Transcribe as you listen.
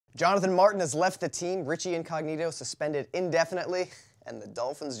Jonathan Martin has left the team, Richie Incognito suspended indefinitely, and the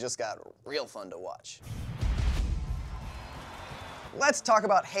Dolphins just got real fun to watch. Let's talk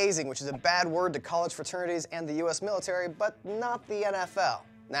about hazing, which is a bad word to college fraternities and the US military, but not the NFL.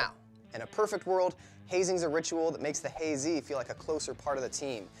 Now, in a perfect world, hazing's a ritual that makes the hazee feel like a closer part of the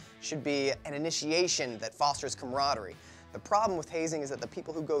team. It should be an initiation that fosters camaraderie. The problem with hazing is that the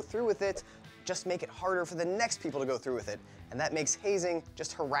people who go through with it just make it harder for the next people to go through with it, and that makes hazing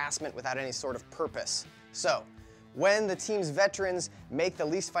just harassment without any sort of purpose. So, when the team's veterans make the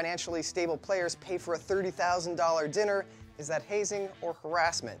least financially stable players pay for a $30,000 dinner, is that hazing or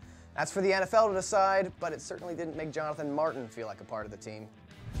harassment? That's for the NFL to decide, but it certainly didn't make Jonathan Martin feel like a part of the team.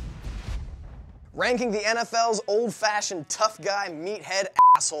 Ranking the NFL's old-fashioned tough guy meathead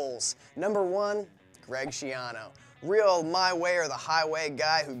assholes. Number 1, Greg Schiano. Real my way or the highway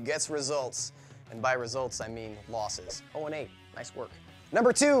guy who gets results. And by results, I mean losses. 0-8, nice work.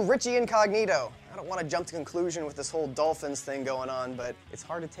 Number 2, Richie Incognito. I don't want to jump to conclusion with this whole Dolphins thing going on, but it's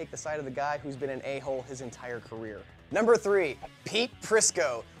hard to take the side of the guy who's been an a-hole his entire career. Number 3, Pete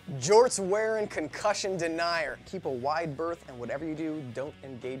Prisco. Jorts-wearing concussion denier. Keep a wide berth, and whatever you do, don't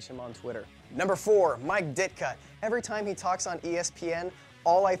engage him on Twitter. Number 4, Mike Ditka. Every time he talks on ESPN,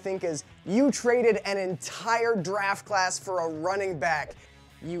 all I think is, you traded an entire draft class for a running back.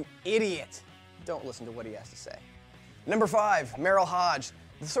 You idiot. Don't listen to what he has to say. Number 5, Merrill Hodge.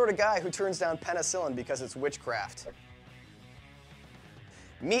 The sort of guy who turns down penicillin because it's witchcraft.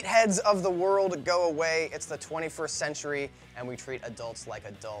 Meatheads of the world, go away. It's the 21st century, and we treat adults like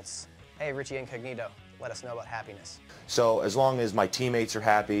adults. Hey, Richie Incognito, let us know about happiness. So as long as my teammates are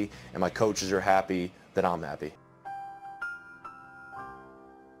happy and my coaches are happy, then I'm happy.